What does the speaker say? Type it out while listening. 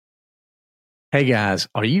Hey guys,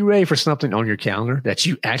 are you ready for something on your calendar that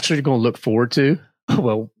you actually are going to look forward to?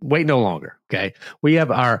 Well, wait no longer. Okay. We have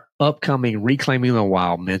our upcoming Reclaiming the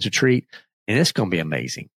Wild men's retreat, and it's going to be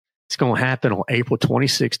amazing. It's going to happen on April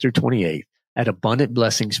 26th through 28th at Abundant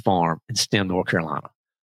Blessings Farm in Stem, North Carolina.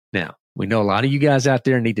 Now, we know a lot of you guys out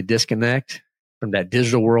there need to disconnect from that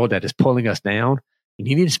digital world that is pulling us down, and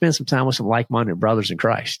you need to spend some time with some like-minded brothers in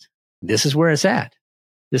Christ. This is where it's at.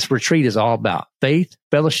 This retreat is all about faith,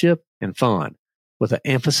 fellowship, and fun, with an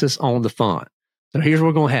emphasis on the fun. So here's what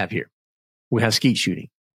we're going to have here. We have skeet shooting,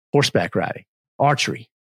 horseback riding, archery,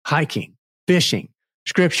 hiking, fishing,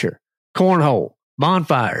 scripture, cornhole,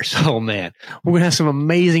 bonfires. Oh man, we're going to have some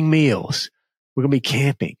amazing meals. We're going to be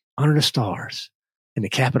camping under the stars. And to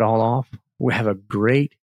cap it all off, we have a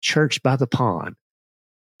great church by the pond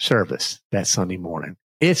service that Sunday morning.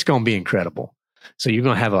 It's going to be incredible. So you're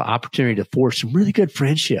going to have an opportunity to forge some really good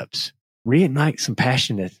friendships, reignite some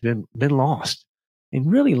passion that's been lost, and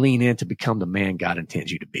really lean in to become the man God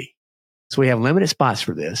intends you to be. So we have limited spots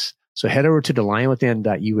for this. So head over to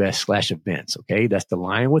thelionwithin.us/events. Okay. That's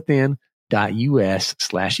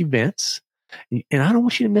thelionwithin.us/events. And I don't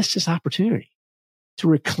want you to miss this opportunity to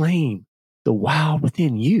reclaim the wild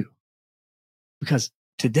within you, because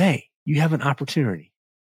today you have an opportunity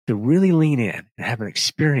to really lean in and have an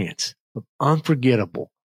experience of unforgettable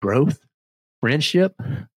growth, friendship,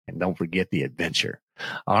 and don't forget the adventure.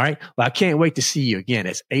 All right. Well, I can't wait to see you again.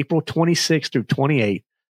 It's April 26th through 28th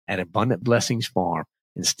at Abundant Blessings Farm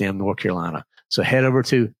in Stem, North Carolina. So head over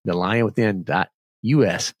to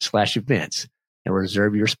thelionwithin.us/events and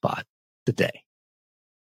reserve your spot today.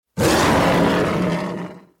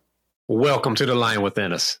 Welcome to The Lion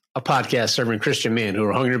Within Us, a podcast serving Christian men who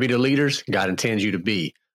are hungry to be the leaders God intends you to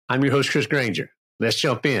be. I'm your host, Chris Granger. Let's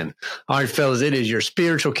jump in. All right, fellas, it is your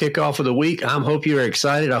spiritual kickoff of the week. I hope you're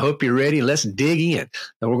excited. I hope you're ready. Let's dig in.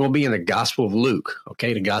 Now, we're going to be in the Gospel of Luke,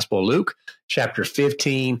 okay? The Gospel of Luke, chapter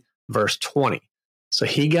 15, verse 20. So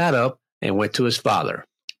he got up and went to his father.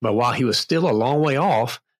 But while he was still a long way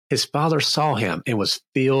off, his father saw him and was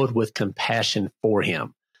filled with compassion for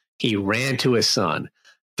him. He ran to his son,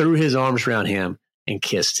 threw his arms around him, and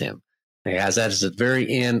kissed him. Guys, that is the very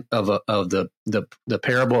end of the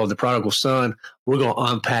parable of the prodigal son. We're going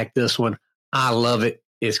to unpack this one. I love it.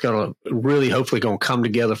 It's going to really, hopefully, going to come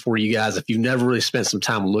together for you guys. If you've never really spent some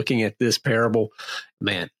time looking at this parable,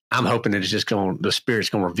 man, I'm hoping that the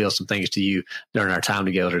Spirit's going to reveal some things to you during our time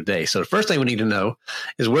together today. So the first thing we need to know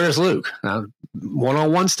is, where's Luke? Now,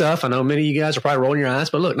 one-on-one stuff. I know many of you guys are probably rolling your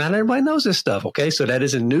eyes, but look, not everybody knows this stuff. Okay, so that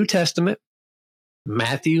is in New Testament: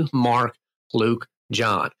 Matthew, Mark, Luke,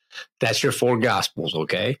 John. That's your four gospels,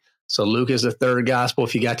 okay? So Luke is the third gospel.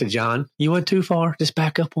 If you got to John, you went too far. Just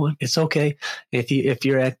back up one. It's okay. If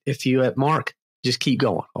you're at Mark, just keep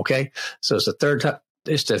going, okay? So it's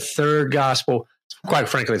the third gospel. Quite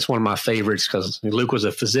frankly, it's one of my favorites because Luke was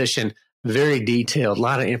a physician, very detailed, a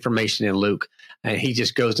lot of information in Luke. And he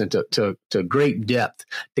just goes into great depth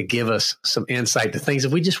to give us some insight to things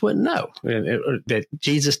that we just wouldn't know that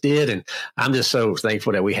Jesus did. And I'm just so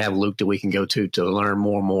thankful that we have Luke that we can go to learn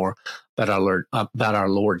more and more about our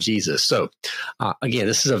Lord Jesus. So again,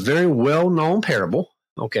 this is a very well-known parable.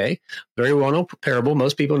 Okay, very well-known parable.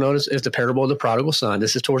 Most people know this as the parable of the prodigal son.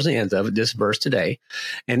 This is towards the end of it, this verse today.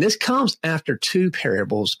 And this comes after two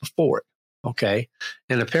parables before it. Okay.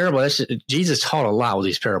 And the parable, Jesus taught a lot with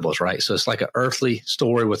these parables, right? So it's like an earthly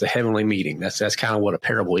story with a heavenly meaning. That's kind of what a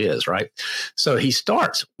parable is, right? So he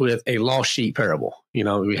starts with a lost sheep parable. You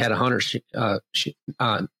know, we had 100 sheep,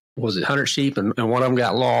 100 sheep and one of them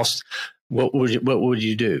got lost. What would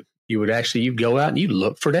you do? You'd go out and you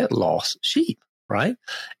look for that lost sheep. Right.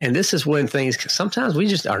 And this is when sometimes we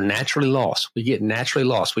just are naturally lost. We get naturally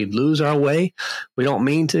lost. We lose our way. We don't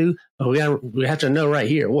mean to. But we have to know right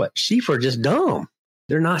here what sheep are just dumb.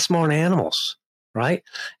 They're not smart animals. Right.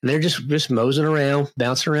 And they're just moseying around,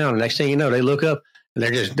 bouncing around. And next thing you know, they look up and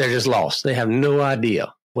they're just lost. They have no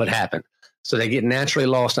idea what happened. So they get naturally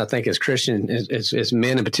lost. And I think as Christians, as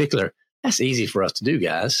men in particular, that's easy for us to do,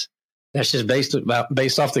 guys. That's just based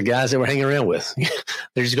off the guys that we're hanging around with.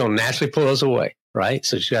 They're just going to naturally pull us away, right?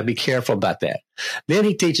 So you got to be careful about that. Then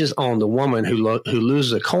he teaches on the woman who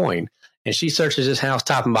loses a coin, and she searches his house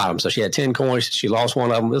top and bottom. So she had 10 coins. She lost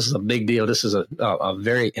one of them. This is a big deal. This is a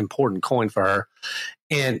very important coin for her.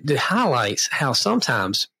 And it highlights how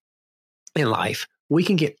sometimes in life we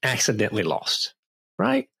can get accidentally lost,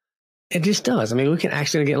 right? It just does. I mean, we can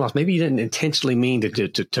accidentally get lost. Maybe you didn't intentionally mean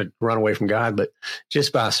to run away from God, but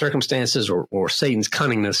just by circumstances or Satan's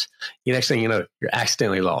cunningness, the next thing you know, you're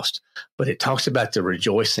accidentally lost. But it talks about the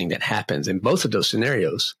rejoicing that happens in both of those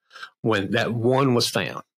scenarios when that one was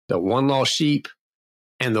found, the one lost sheep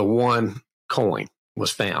and the one coin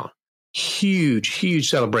was found. Huge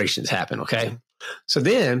celebrations happen, okay? So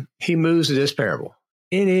then he moves to this parable,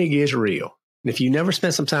 and it gets real. And if you never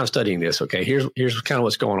spent some time studying this, okay, here's kind of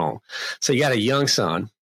what's going on. So you got a young son,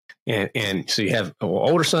 and so you have an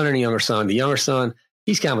older son and a younger son. The younger son,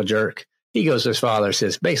 he's kind of a jerk. He goes to his father and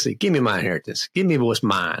says, basically, give me my inheritance. Give me what's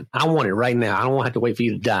mine. I want it right now. I don't want to have to wait for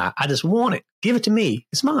you to die. I just want it. Give it to me.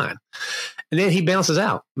 It's mine. And then he bounces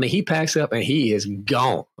out. I mean, he packs up and he is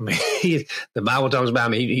gone. I mean, the Bible talks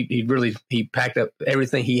about him. He packed up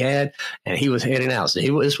everything he had and he was heading out. So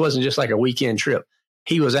this wasn't just like a weekend trip.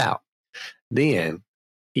 He was out. Then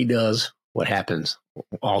he does what happens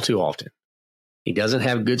all too often. He doesn't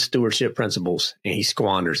have good stewardship principles and he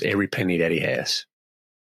squanders every penny that he has.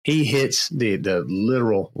 He hits the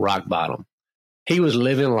literal rock bottom. He was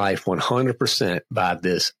living life 100% by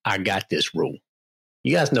this, I got this rule.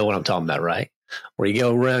 You guys know what I'm talking about, right? Where you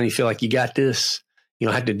go around and you feel like you got this. You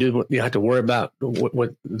don't have to worry about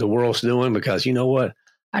what the world's doing because you know what?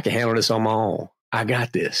 I can handle this on my own. I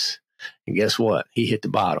got this. And guess what? He hit the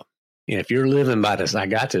bottom. And if you're living by this, I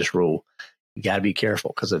got this rule, you got to be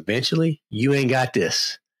careful because eventually you ain't got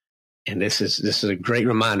this. And this is a great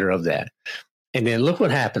reminder of that. And then look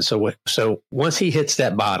what happens. So once he hits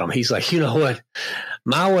that bottom, he's like, you know what?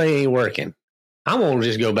 My way ain't working. I'm going to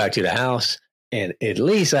just go back to the house and at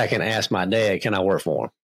least I can ask my dad, can I work for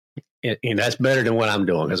him? And that's better than what I'm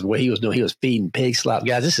doing because what he was doing, he was feeding pig slop.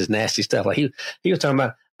 Guys, this is nasty stuff. Like he was talking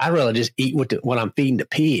about, I'd rather just eat what I'm feeding the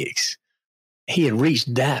pigs. He had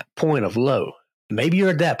reached that point of low. Maybe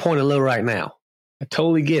you're at that point of low right now. I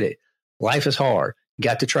totally get it. Life is hard.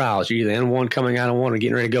 Got the trials. You're either in one, coming out of one, or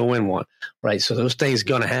getting ready to go in one, right? So those things are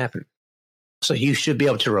going to happen. So you should be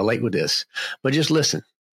able to relate with this. But just listen,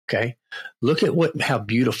 okay? Look at how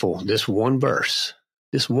beautiful this one verse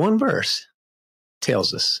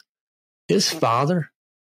tells us. His father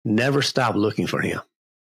never stopped looking for him.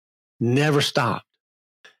 Never stopped.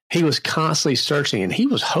 He was constantly searching, and he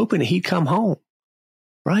was hoping that he'd come home,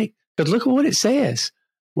 right? But look at what it says.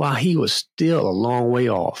 While he was still a long way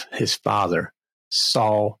off, his father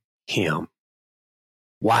saw him.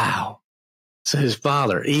 Wow. So his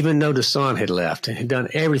father, even though the son had left and had done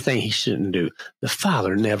everything he shouldn't do, the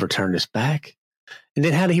father never turned his back. And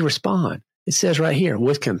then how did he respond? It says right here,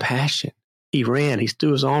 with compassion. He ran, he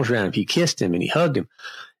threw his arms around him, he kissed him and he hugged him.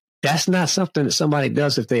 That's not something that somebody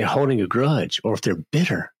does if they're holding a grudge or if they're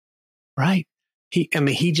bitter, right? He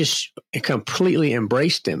just completely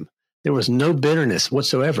embraced him. There was no bitterness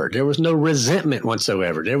whatsoever. There was no resentment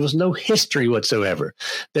whatsoever. There was no history whatsoever.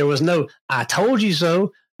 There was no, I told you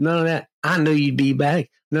so. None of that. I knew you'd be back.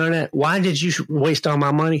 None of that. Why did you waste all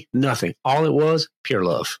my money? Nothing. All it was, pure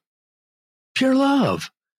love. Pure love.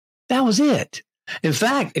 That was it. In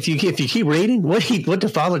fact, if you keep reading, what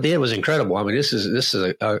the father did was incredible. I mean, this is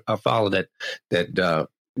a father that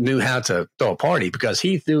knew how to throw a party because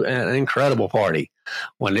he threw an incredible party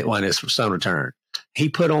when his son returned. He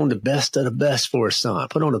put on the best of the best for his son,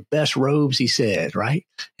 put on the best robes, he said, right?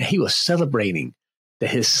 And he was celebrating that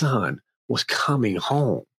his son was coming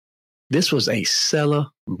home. This was a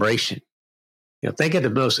celebration. You know, think of the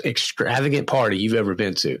most extravagant party you've ever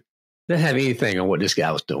been to. Didn't have anything on what this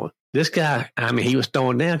guy was doing. This guy, I mean, he was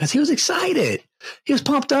throwing down because he was excited. He was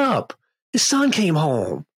pumped up. His son came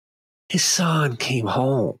home. His son came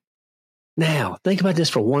home. Now, think about this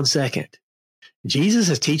for 1 second. Jesus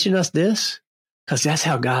is teaching us this because that's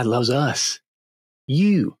how God loves us.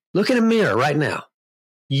 You, look in a mirror right now.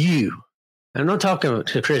 You. I'm not talking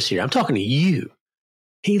to Chris here. I'm talking to you.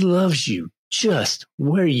 He loves you just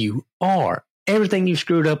where you are. Everything you've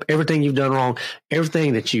screwed up, everything you've done wrong,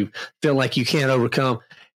 everything that you feel like you can't overcome,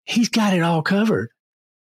 he's got it all covered.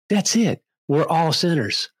 That's it. We're all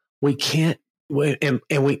sinners. We can't, and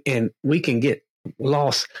we can get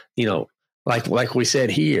lost, you know, like we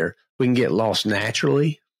said here, we can get lost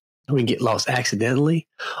naturally. We can get lost accidentally,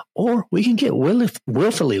 or we can get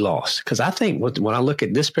willfully lost. Because I think when I look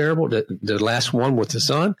at this parable, the last one with the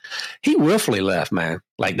son, he willfully left, man.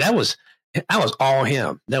 Like that was all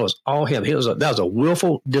him. That was all him. That was a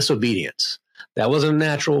willful disobedience. That wasn't a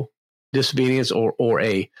natural disobedience or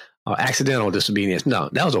a accidental disobedience. No,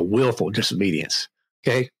 that was a willful disobedience.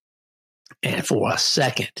 Okay, and for a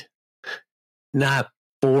second, not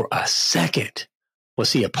for a second,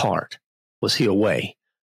 was he apart? Was he away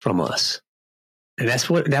from us? And that's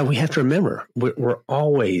that we have to remember. We're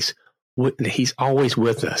always, he's always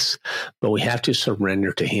with us, but we have to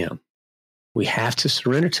surrender to him. We have to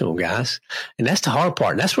surrender to him, guys. And that's the hard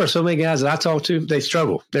part. And that's where so many guys that I talk to, they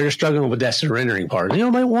struggle. They're struggling with that surrendering part.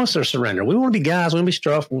 Nobody wants to surrender. We want to be guys. We want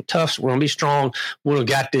to be tough. We want to be strong. We want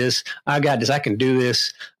to got this. I got this. I can do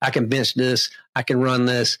this. I can bench this. I can run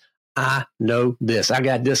this. I know this. I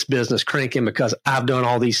got this business cranking because I've done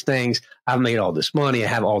all these things. I've made all this money. I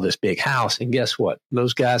have all this big house. And guess what?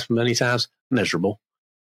 Those guys, many times, miserable.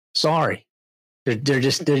 Sorry. They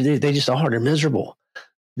just are. They're miserable.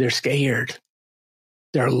 They're scared.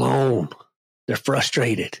 They're alone. They're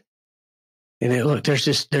frustrated. And look, we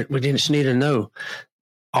just need to know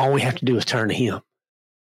all we have to do is turn to him.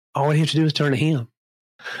 All we have to do is turn to him.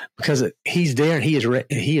 Because he's there and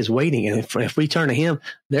he is waiting. And if we turn to him,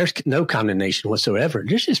 there's no condemnation whatsoever.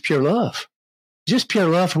 There's just pure love. Just pure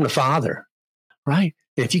love from the Father, right?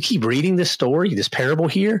 And if you keep reading this story, this parable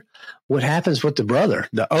here, what happens with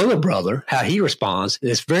the other brother, how he responds,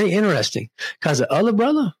 is very interesting. Because the other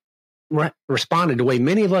brother responded the way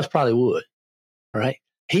many of us probably would, right?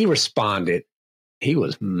 He responded. He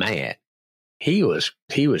was mad. He was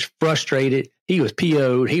frustrated. He was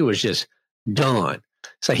PO'd. He was just done.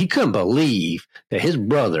 So he couldn't believe that his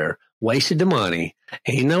brother wasted the money.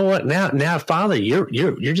 And you know what? Now, Father,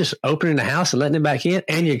 you're just opening the house and letting him back in,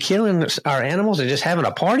 and you're killing our animals and just having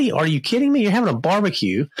a party? Are you kidding me? You're having a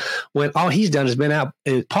barbecue when all he's done has been out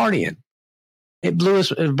partying. It blew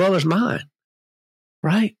his brother's mind,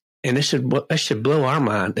 right? And it should blow our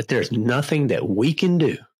mind that there's nothing that we can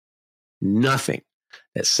do, nothing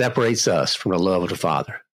that separates us from the love of the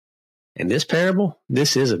Father. And this parable,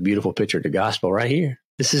 this is a beautiful picture of the gospel right here.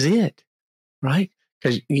 This is it, right?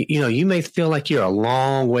 Because, you may feel like you're a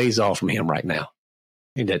long ways off from him right now,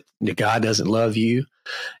 and that God doesn't love you.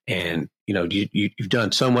 And, you've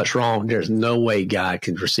done so much wrong. There's no way God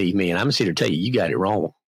can receive me. And I'm just here to tell you, you got it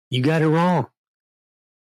wrong. You got it wrong.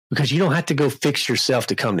 Because you don't have to go fix yourself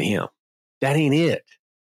to come to him. That ain't it.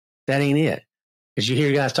 That ain't it. Because you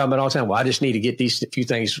hear guys talking about all the time, well, I just need to get these few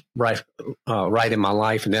things right in my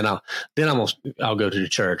life, and then I'll go to the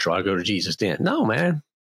church, or I'll go to Jesus then. No, man.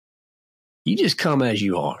 You just come as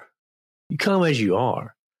you are. You come as you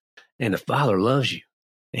are. And the Father loves you.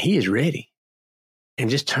 And he is ready. And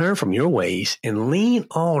just turn from your ways and lean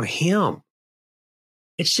on him.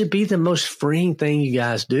 It should be the most freeing thing you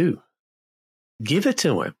guys do. Give it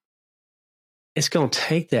to him. It's going to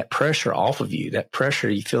take that pressure off of you, that pressure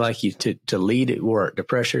you feel like you to lead at work, the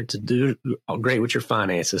pressure to do great with your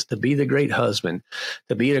finances, to be the great husband,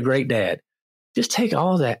 to be the great dad. Just take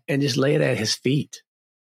all that and just lay it at his feet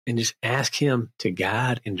and just ask him to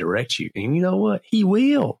guide and direct you. And you know what? He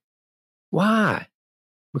will. Why?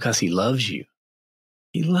 Because he loves you.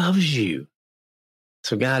 He loves you.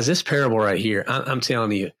 So guys, this parable right here, I'm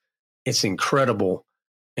telling you, it's incredible.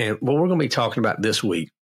 And what we're going to be talking about this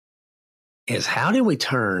week is how do we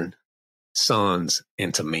turn sons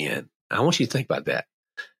into men? I want you to think about that.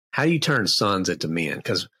 How do you turn sons into men?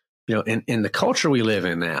 Because, in the culture we live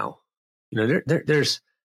in now, there's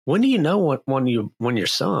when do you know when your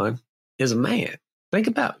son is a man? Think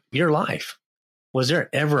about your life. Was there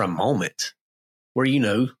ever a moment where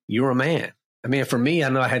you were a man? I mean, for me, I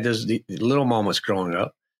know I had those little moments growing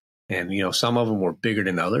up. And, some of them were bigger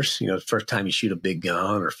than others. The first time you shoot a big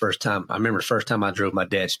gun, or I remember the first time I drove my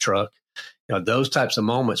dad's truck. Those types of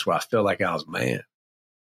moments where I feel like I was a man.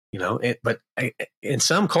 But in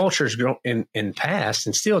some cultures in past,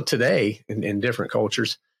 and still today in different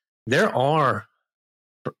cultures, there are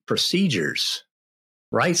procedures,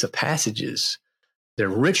 rites of passages, there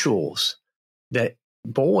are rituals that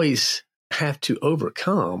boys have to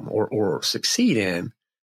overcome or succeed in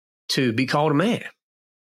to be called a man.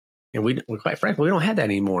 And we quite frankly, we don't have that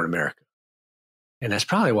anymore in America. And that's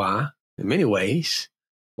probably why, in many ways,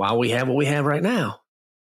 why we have what we have right now.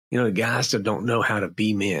 The guys that don't know how to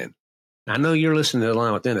be men. I know you're listening to The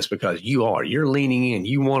Line Within Us because you're leaning in.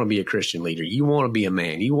 You want to be a Christian leader. You want to be a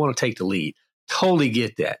man. You want to take the lead. Totally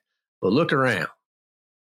get that. But look around.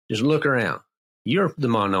 Just look around. You're the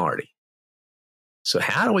minority. So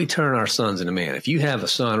how do we turn our sons into men? If you have a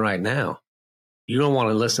son right now, you don't want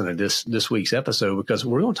to listen to this week's episode, because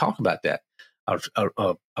we're going to talk about that.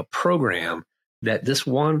 A program that this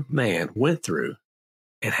one man went through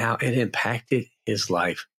and how it impacted his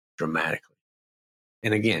life dramatically.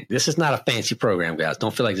 And again, this is not a fancy program, guys.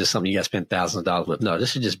 Don't feel like this is something you got to spend thousands of dollars with. No,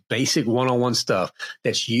 this is just basic one-on-one stuff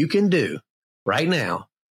that you can do right now.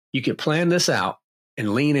 You can plan this out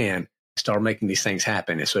and lean in, start making these things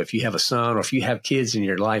happen. And so if you have a son, or if you have kids in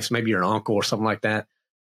your life, maybe you're an uncle or something like that,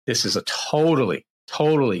 this is a totally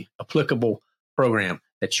applicable program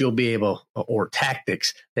that you'll be able, or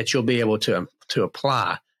tactics that you'll be able to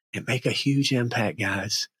apply and make a huge impact,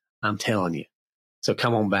 guys. I'm telling you. So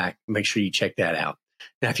come on back. Make sure you check that out.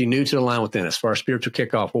 Now, if you're new to The Line Within Us, for our spiritual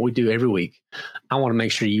kickoff, what we do every week, I want to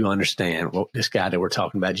make sure you understand this guy that we're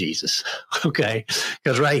talking about, Jesus. Okay?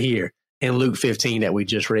 Because right here in Luke 15 that we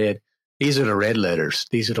just read, These are the red letters.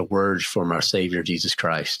 These are the words from our Savior, Jesus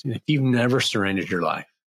Christ. And if you've never surrendered your life,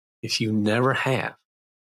 if you never have,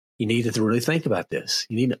 you need to really think about this.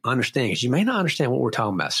 You need to understand, because you may not understand what we're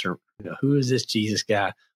talking about. Who is this Jesus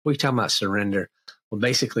guy? We're talking about surrender. Well,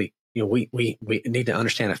 basically, we need to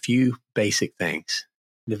understand a few basic things.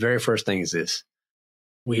 The very first thing is this: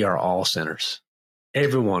 we are all sinners.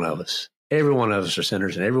 Every one of us are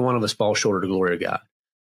sinners, and every one of us falls short of the glory of God.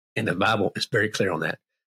 And the Bible is very clear on that.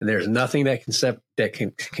 And there's nothing that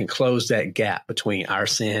can close that gap between our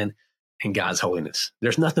sin and God's holiness.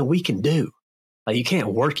 There's nothing we can do. Like, you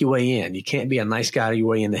can't work your way in. You can't be a nice guy your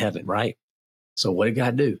way into heaven, right? So what did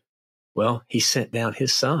God do? Well, he sent down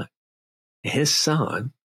his son. And his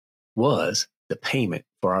son was the payment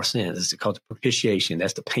for our sins. It's called the propitiation.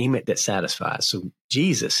 That's the payment that satisfies. So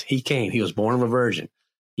Jesus, he came. He was born of a virgin.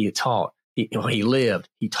 He had taught. He lived.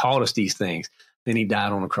 He taught us these things. Then he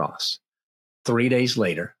died on the cross. 3 days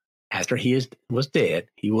later, after he was dead,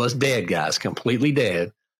 guys, completely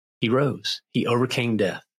dead, he rose. He overcame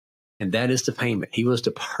death. And that is the payment. He was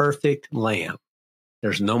the perfect lamb.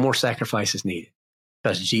 There's no more sacrifices needed,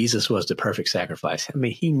 because Jesus was the perfect sacrifice. I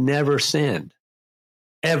mean, he never sinned,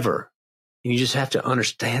 ever. And you just have to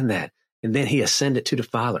understand that. And then he ascended to the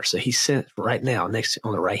Father. So he's sent right now next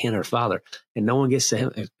on the right hand of the Father. And no one gets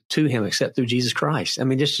to him except through Jesus Christ. I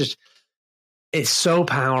mean, it's so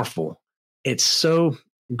powerful. It's so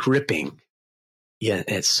gripping. Yet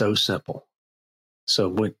it's so simple.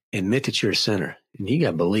 So admit that you're a sinner, and you got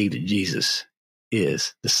to believe that Jesus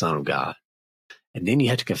is the Son of God. And then you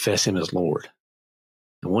have to confess him as Lord.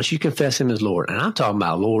 And once you confess him as Lord, and I'm talking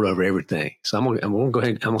about Lord over everything. So I'm going to go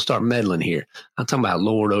ahead. I'm going to start meddling here. I'm talking about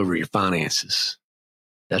Lord over your finances.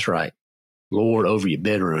 That's right. Lord over your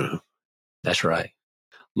bedroom. That's right.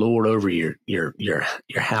 Lord over your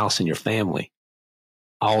house and your family.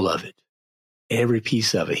 All of it. Every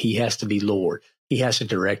piece of it. He has to be Lord. He has to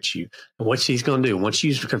direct you. And what he's going to do, once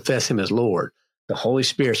you confess him as Lord, the Holy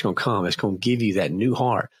Spirit's going to come. It's going to give you that new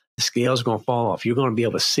heart. The scales are going to fall off. You're going to be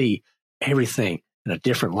able to see everything in a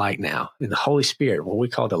different light now. And the Holy Spirit, what we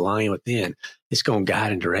call the Lion within, it's going to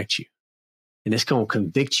guide and direct you. And it's going to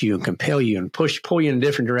convict you and compel you and pull you in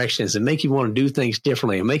different directions and make you want to do things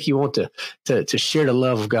differently and make you want to share the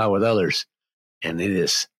love of God with others. And it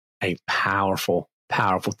is a powerful,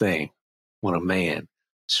 powerful thing when a man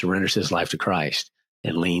surrenders his life to Christ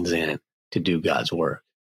and leans in to do God's work.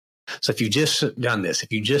 So if you've just done this,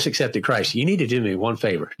 if you just accepted Christ, you need to do me one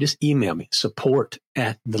favor. Just email me,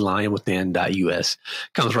 support@thelionwithin.us.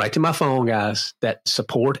 Comes right to my phone, guys. That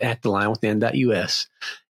support@thelionwithin.us.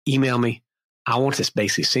 Email me. I want to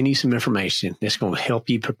basically send you some information that's going to help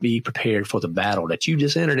you be prepared for the battle that you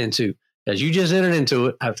just entered into. As you just entered into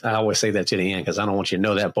it, I always say that to the end because I don't want you to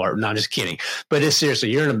know that part. No, just kidding. But it's seriously,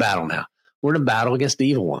 you're in a battle now. We're in a battle against the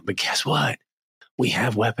evil one. But guess what? We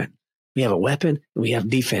have weapon. We have a weapon and we have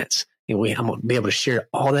defense. And I'm going to be able to share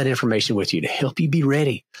all that information with you to help you be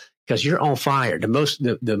ready because you're on fire. The most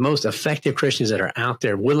effective Christians that are out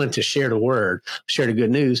there willing to share the word, share the good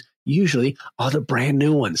news, usually are the brand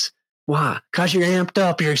new ones. Why? Because you're amped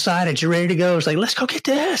up, you're excited, you're ready to go. It's like, let's go get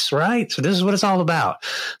this, right? So this is what it's all about.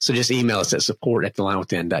 So just email us at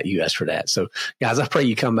support@thelionwithin.us for that. So guys, I pray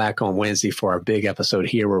you come back on Wednesday for our big episode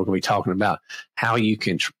here where we're going to be talking about how you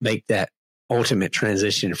can make that ultimate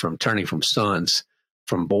transition from turning from sons,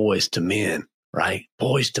 from boys to men, right?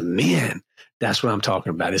 Boys to men. That's what I'm talking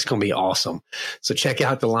about. It's going to be awesome. So check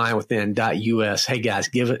out thelionwithin.us. Hey guys,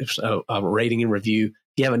 give it a rating and review.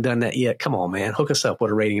 If you haven't done that yet, come on, man. Hook us up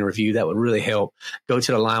with a rating and review. That would really help. Go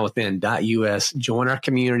to thelionwithin.us. Join our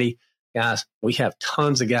community. Guys, we have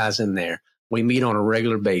tons of guys in there. We meet on a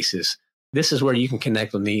regular basis. This is where you can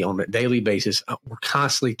connect with me on a daily basis. We're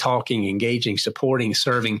constantly talking, engaging, supporting,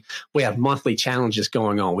 serving. We have monthly challenges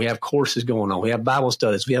going on. We have courses going on. We have Bible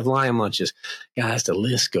studies. We have Lion lunches. Guys, the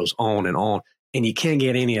list goes on. And you can't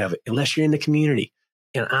get any of it unless you're in the community.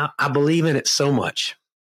 And I believe in it so much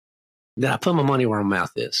that I put my money where my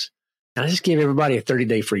mouth is. And I just give everybody a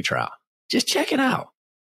 30-day free trial. Just check it out.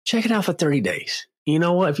 Check it out for 30 days. You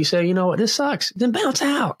know what? If you say, you know what, this sucks, then bounce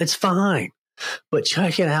out. It's fine. But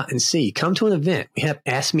check it out and see. Come to an event. We have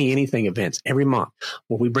Ask Me Anything events every month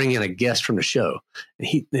where we bring in a guest from the show.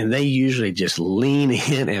 And they usually just lean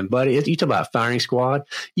in. And, buddy, if you talk about firing squad,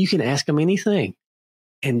 you can ask them anything.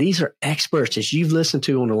 And these are experts that you've listened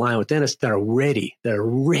to on the Lion Within Us that are ready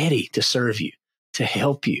to serve you, to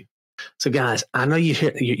help you. So, guys, I know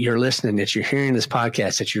you're listening, that you're hearing this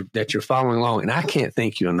podcast, that you're following along, and I can't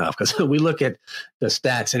thank you enough because we look at the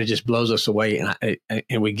stats and it just blows us away,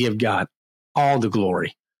 and we give God all the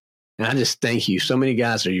glory. And I just thank you. So many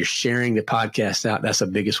guys you're sharing the podcast out. That's the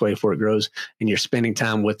biggest way for it grows, and you're spending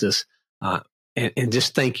time with us. And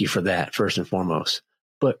just thank you for that, first and foremost.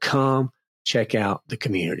 But come check out the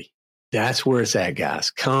community. That's where it's at,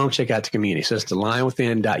 guys. Come check out the community. So it's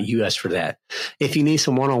thelionwithin.us for that. If you need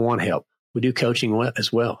some one-on-one help, we do coaching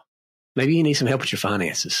as well. Maybe you need some help with your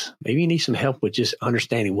finances. Maybe you need some help with just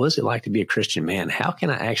understanding what is it like to be a Christian man? How can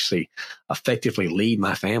I actually effectively lead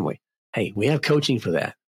my family? Hey, we have coaching for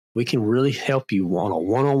that. We can really help you on a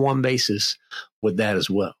one-on-one basis with that as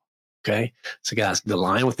well. Okay. So guys,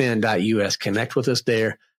 thelionwithin.us, connect with us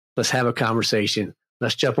there. Let's have a conversation.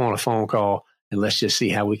 Let's jump on a phone call and let's just see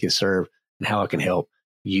how we can serve and how I can help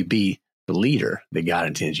you be the leader that God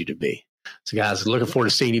intends you to be. So guys, looking forward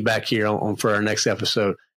to seeing you back here on for our next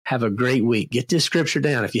episode. Have a great week. Get this scripture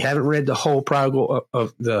down. If you haven't read the whole prodigal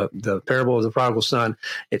of the parable of the prodigal son,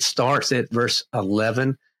 it starts at verse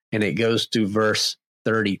 11 and it goes through verse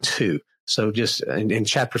 32. So just in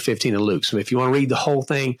chapter 15 of Luke. So if you want to read the whole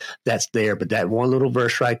thing, that's there. But that one little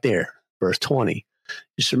verse right there, verse 20,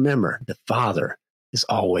 just remember the Father is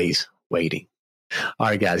always waiting. All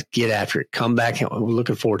right, guys, get after it. Come back. We're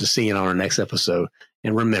looking forward to seeing you on our next episode.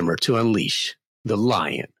 And remember to unleash the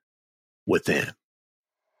lion within.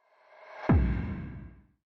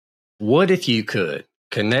 What if you could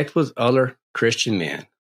connect with other Christian men,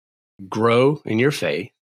 grow in your faith,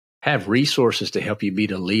 have resources to help you be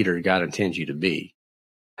the leader God intends you to be,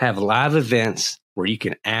 have live events where you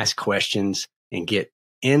can ask questions and get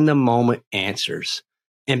in the moment answers,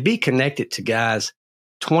 and be connected to guys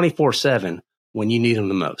 24/7 when you need them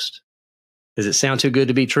the most? Does it sound too good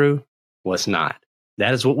to be true? Well, it's not.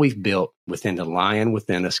 That is what we've built within the Lion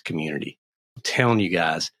Within Us community. I'm telling you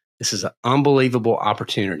guys, this is an unbelievable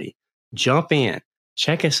opportunity. Jump in.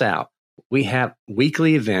 Check us out. We have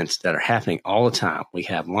weekly events that are happening all the time. We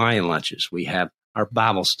have lion lunches. We have our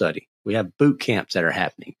Bible study. We have boot camps that are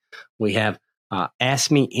happening. We have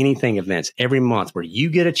Ask Me Anything events every month where you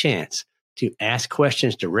get a chance to ask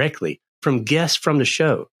questions directly from guests from the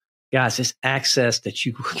show. Guys, it's access that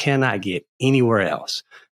you cannot get anywhere else.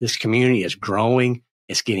 This community is growing.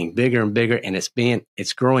 It's getting bigger and bigger, and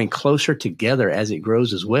it's growing closer together as it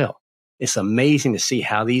grows as well. It's amazing to see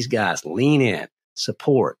how these guys lean in,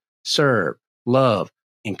 support, serve, love,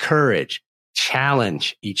 encourage,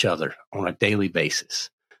 challenge each other on a daily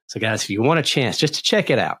basis. So guys, if you want a chance just to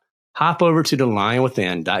check it out, hop over to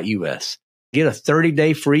thelionwithin.us. Get a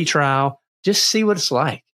 30-day free trial. Just see what it's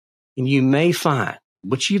like. And you may find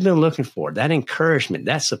what you've been looking for, that encouragement,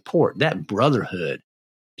 that support, that brotherhood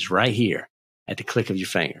is right here at the click of your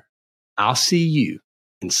finger. I'll see you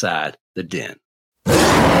inside the den.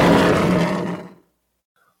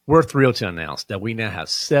 We're thrilled to announce that we now have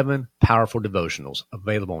 7 powerful devotionals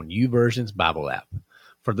available on YouVersion's Bible app.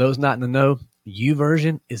 For those not in the know,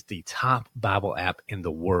 YouVersion is the top Bible app in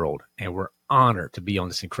the world, and we're honored to be on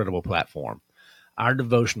this incredible platform. Our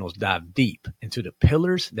devotionals dive deep into the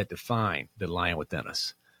pillars that define the lion within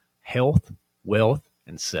us: health, wealth,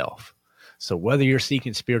 and self. So whether you're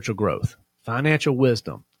seeking spiritual growth, financial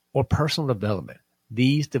wisdom, or personal development,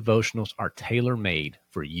 these devotionals are tailor-made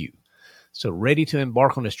for you. So ready to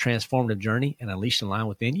embark on this transformative journey and unleash the lion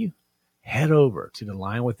within you? Head over to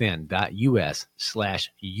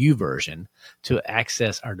thelionwithin.us/YouVersion to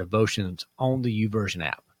access our devotions on the YouVersion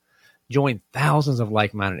app. Join thousands of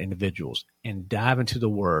like-minded individuals and dive into the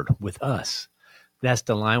Word with us. That's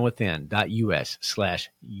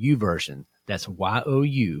thelionwithin.us/YouVersion. That's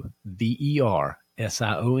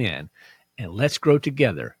YOUVERSION. And let's grow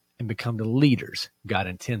together and become the leaders God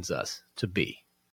intends us to be.